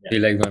 I feel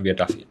like it's going to be a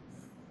toughie.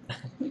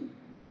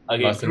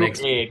 Okay, What's the Group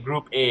next? A.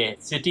 Group A.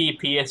 City,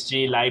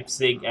 PSG,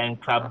 Leipzig,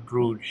 and Club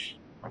Brugge.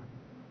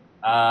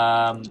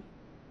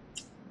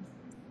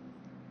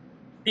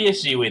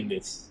 PSG win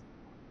this.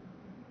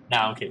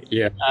 Now, okay.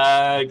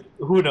 Yeah.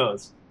 Who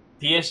knows?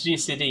 PSG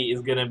City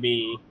is gonna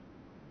be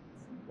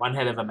one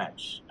hell of a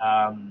match.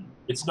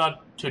 It's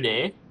not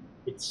today.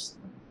 It's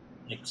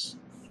next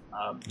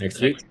Next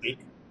week? week.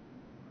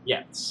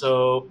 Yeah.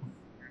 So,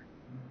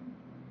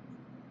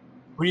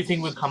 who do you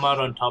think will come out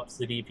on top?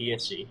 City,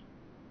 PSG,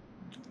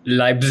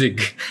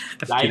 Leipzig.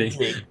 I'm kidding.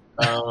 Leipzig.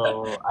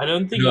 Oh, I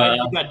don't think No,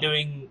 Leipzig are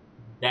doing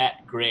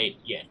that great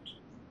yet.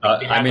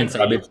 Like, they I mean,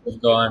 haven't really- Sabitzer is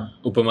gone.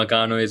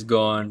 Upamecano is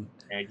gone.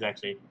 Yeah,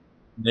 exactly.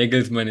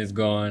 Nagelsmann is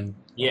gone.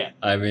 Yeah.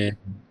 I mean,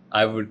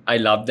 I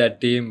love that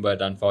team,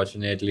 but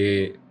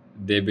unfortunately,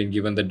 they've been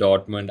given the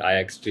Dortmund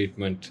Ajax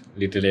treatment.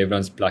 Literally,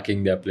 everyone's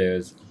plucking their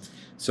players.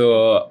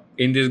 So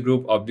in this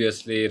group,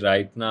 obviously,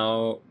 right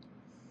now,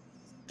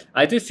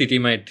 I think City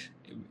might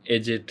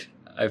edge it.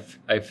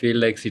 I feel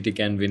like City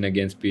can win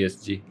against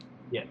PSG.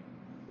 Yeah.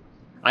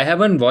 I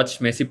haven't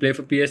watched Messi play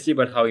for PSG,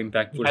 but how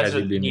impactful has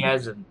he been? He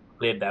hasn't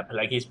played that.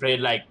 Like, he's played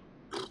like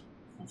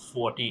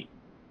 40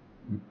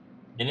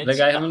 minutes. Like,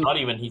 I haven't. Not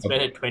even. He's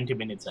played at 20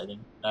 minutes, I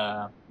think.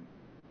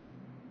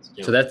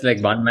 Still. So that's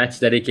like one match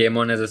that he came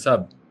on as a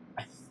sub.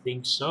 I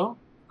think so.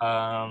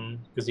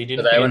 Because he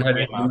didn't Because I play haven't the heard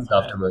game any news after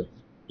that. afterwards.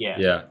 Yeah.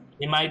 Yeah.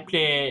 He might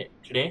play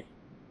today.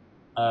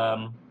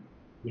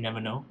 You never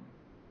know.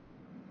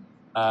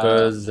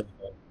 Because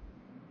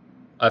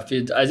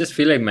I just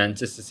feel like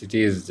Manchester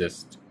City is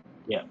just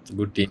it's a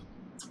good team.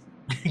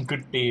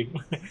 Good team.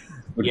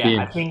 Good Yeah, team.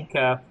 I think.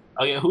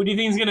 Okay, who do you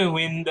think is gonna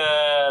win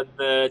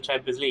the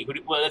Champions League?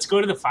 Well, let's go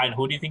to the final.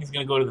 Who do you think is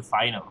gonna go to the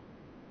final?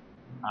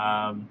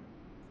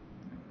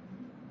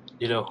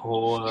 Did a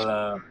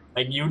whole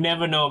like, you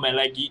never know, man.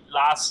 Like,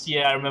 last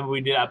year, I remember we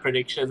did our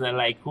predictions, and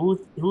like, who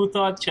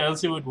thought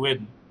Chelsea would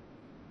win?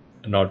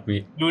 Not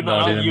me. You, Not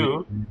not in a you,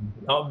 million.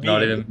 not me.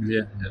 Not in a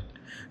million.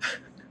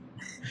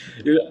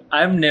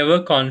 I'm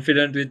never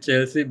confident with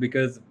Chelsea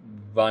because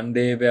one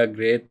day we are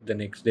great, the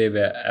next day we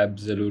are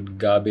absolute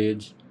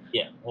garbage.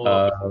 Yeah.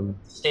 Well, Um,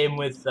 same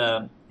with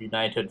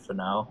United for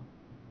now.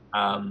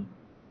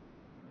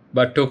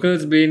 but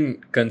Tuchel's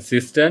been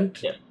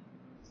consistent Yeah.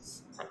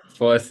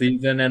 for a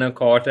season and a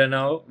quarter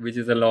now, which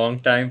is a long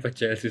time for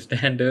Chelsea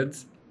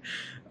standards.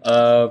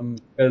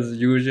 Because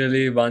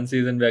usually one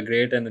season we're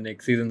great and the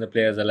next season the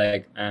players are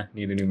like,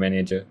 need a new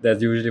manager.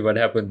 That's usually what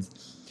happens.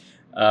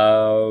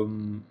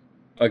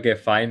 Okay,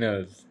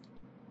 finals.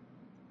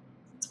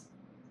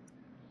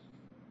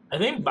 I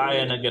think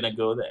Bayern are gonna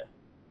go there.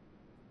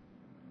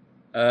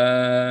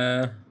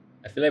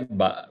 I feel like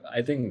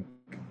I think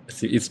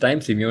it's time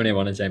Simeone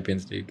won a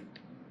Champions League.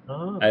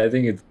 Oh. I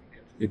think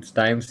it's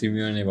time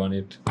Simeone won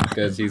it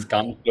because he's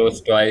come close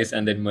twice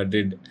and then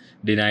Madrid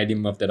denied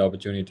him of that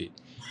opportunity.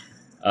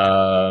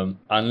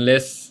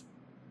 Unless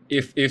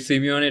if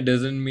Simeone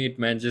doesn't meet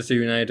Manchester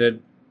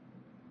United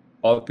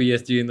or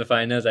PSG in the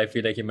finals, I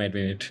feel like he might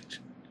win it.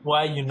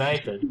 Why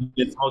United?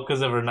 It's all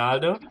because of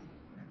Ronaldo.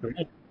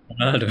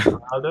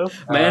 Ronaldo.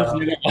 Man's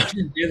never won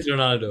against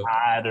Ronaldo.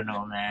 I don't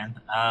know, man.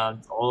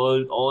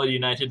 All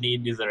United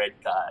need is a red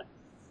card.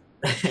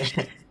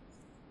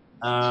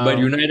 But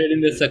United in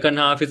the second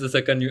half is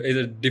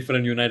a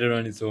different United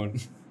on its own.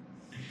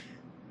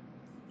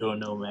 Don't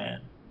know,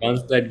 man.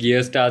 Once that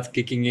gear starts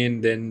kicking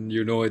in, then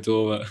you know it's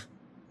over.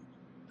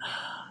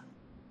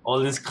 All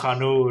this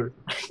Kanur.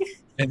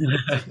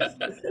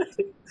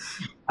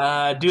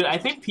 Dude, I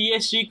think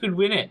PSG could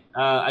win it.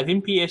 I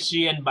think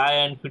PSG and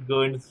Bayern could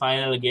go into the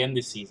final again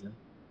this season.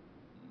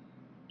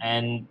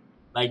 And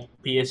like,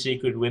 PSG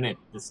could win it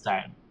this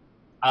time.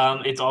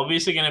 It's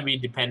obviously gonna be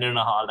dependent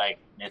on how like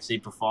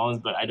Messi performs,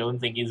 but I don't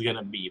think he's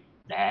gonna be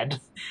bad.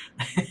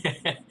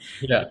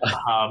 Yeah.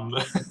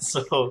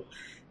 So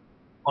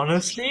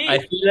honestly, I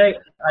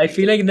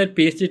feel like in that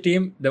PSG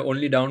team, the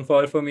only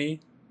downfall for me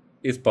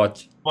is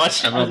Poch.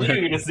 Poch, I'm I not think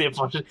you're gonna say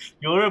Poch.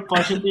 You're a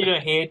Pochettino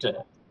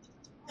hater.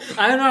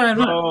 I'm not.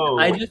 No.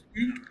 I just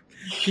think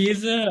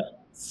he's a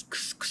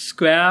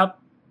square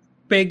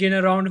peg in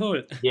a round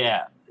hole.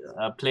 Yeah,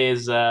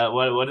 plays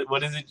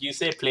what is it you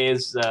say?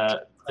 Plays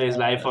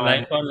life on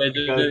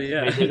legendary.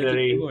 Yeah.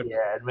 legendary.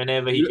 Yeah, and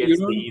whenever he You gets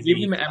don't the give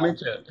easy. him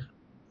amateur.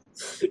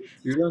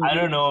 I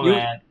don't know,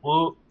 man.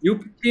 Well, You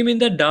put him in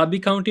the Derby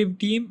County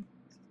team,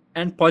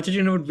 and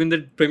Pochettino would win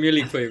the Premier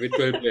League for you with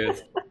 12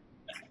 players.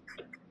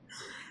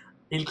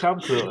 he'll come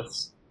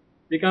close.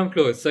 They come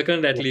close,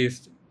 second at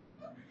least.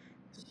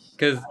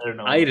 Because I don't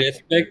know. I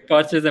respect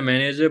Poch as a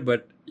manager,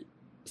 but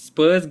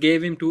Spurs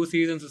gave him 2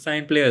 seasons to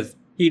sign players.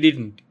 He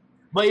didn't.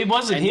 But it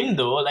wasn't And- him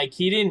though. Like,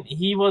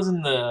 he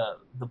wasn't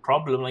the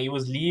problem. Like, it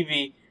was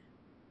Levy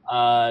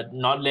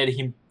not letting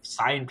him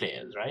sign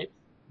players, right?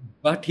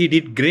 But he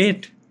did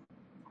great.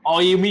 Oh,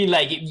 you mean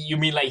like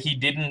he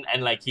didn't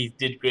and like he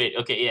did great?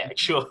 Okay, yeah,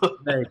 sure.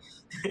 Like,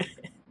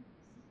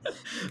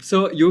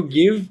 so you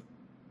give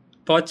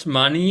Poch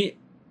money,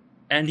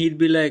 and he'd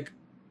be like,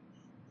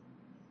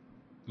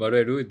 "What do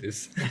I do with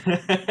this?"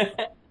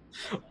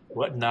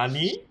 What,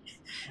 Nani?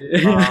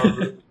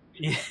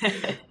 Yeah.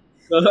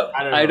 So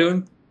I don't I know.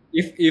 don't.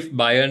 If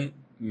Bayern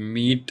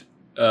meet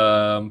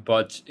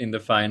Poch in the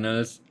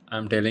finals,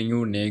 I'm telling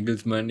you,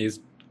 Nagelsmann is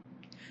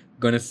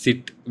gonna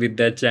sit with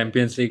that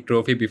Champions League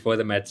trophy before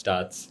the match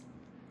starts.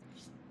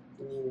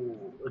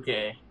 Ooh,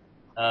 okay.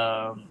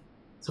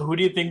 So who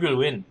do you think will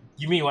win?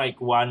 Give me like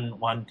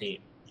one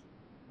team.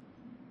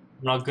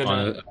 I'm not On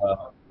gonna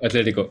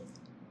Atletico.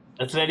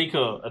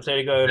 Atletico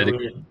will Atletico.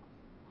 win.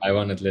 I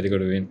want Atletico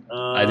to win.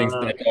 I think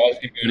Uh, that's all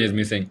Simeone is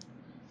missing.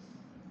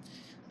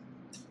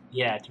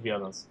 yeah, to be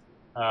honest.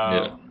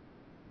 Yeah.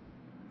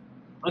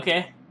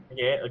 Okay.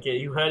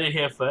 You heard it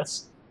here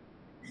first.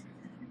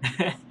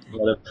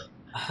 What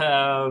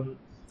um,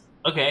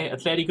 okay,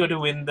 Atletico to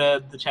win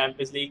the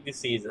Champions League this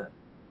season.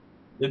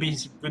 There'll be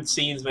good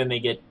scenes when they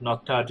get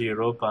knocked out to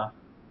Europa.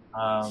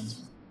 Um,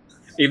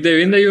 If they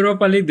win the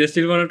Europa League, they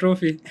still won a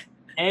trophy.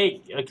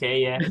 hey, okay,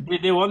 yeah,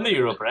 they won the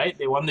Europa, right?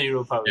 They won the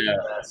Europa with Yeah.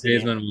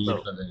 City. Griezmann won it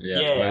So for them.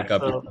 Yeah. yeah, World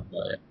Cup. so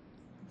Yeah.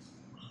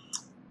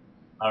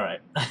 all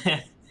right.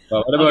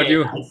 But what about Okay,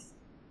 you? I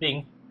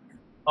think.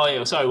 Oh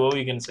yeah, sorry. What were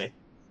you gonna say?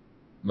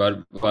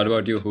 What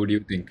about you? Who do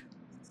you think?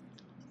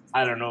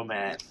 I don't know,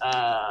 man.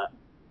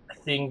 I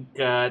think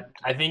I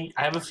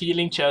have a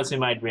feeling Chelsea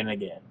might win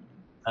again.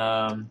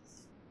 Um,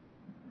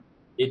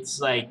 it's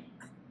like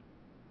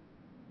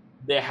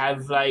they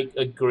have like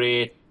a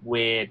great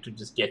way to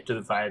just get to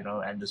the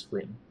final and just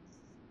win.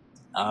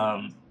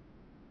 Um,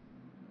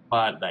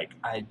 but like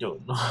I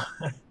don't know.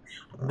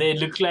 They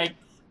look like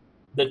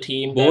the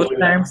team that Both will.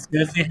 times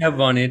Chelsea have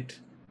won it.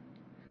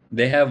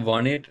 They have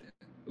won it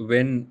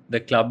when the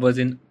club was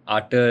in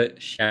utter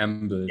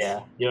shambles.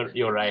 Yeah,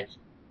 you're right.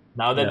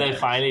 Now that Yeah. they're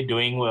finally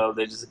doing well,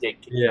 they just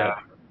get kicked Yeah.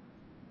 out.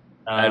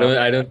 Um,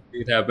 I don't see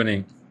it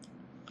happening.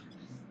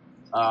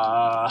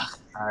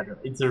 I don't,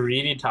 it's a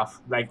really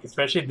tough, like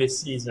especially this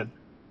season.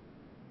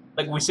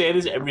 Like we say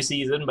this every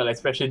season, but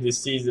especially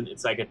this season,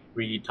 it's like a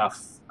really tough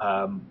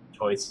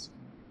choice.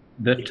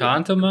 The Because,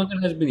 transfer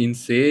market has been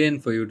insane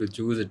for you to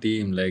choose a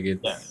team. Like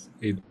yeah,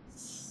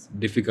 it's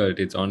difficult.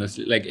 It's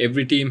honestly like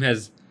every team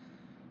has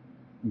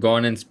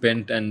gone and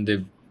spent and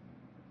they've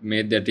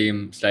made their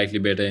team slightly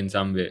better in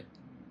some way.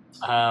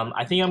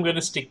 I think I'm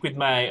gonna stick with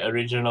my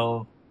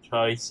original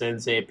choice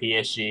and say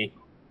PSG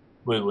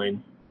will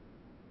win.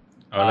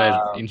 All right,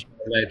 Um,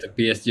 inshallah, it's a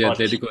PSG but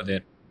Atletico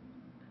then.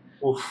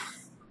 oof,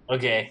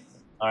 okay,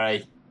 all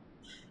right.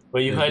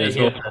 Well, you heard it There's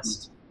here hope.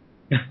 first.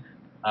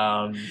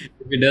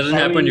 If it doesn't Shall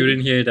happen, you we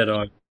didn't hear it at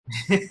all.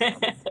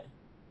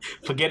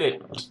 forget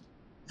it?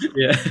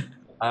 Yeah,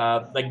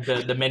 Like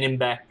the Men in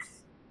Black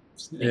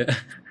thing. yeah.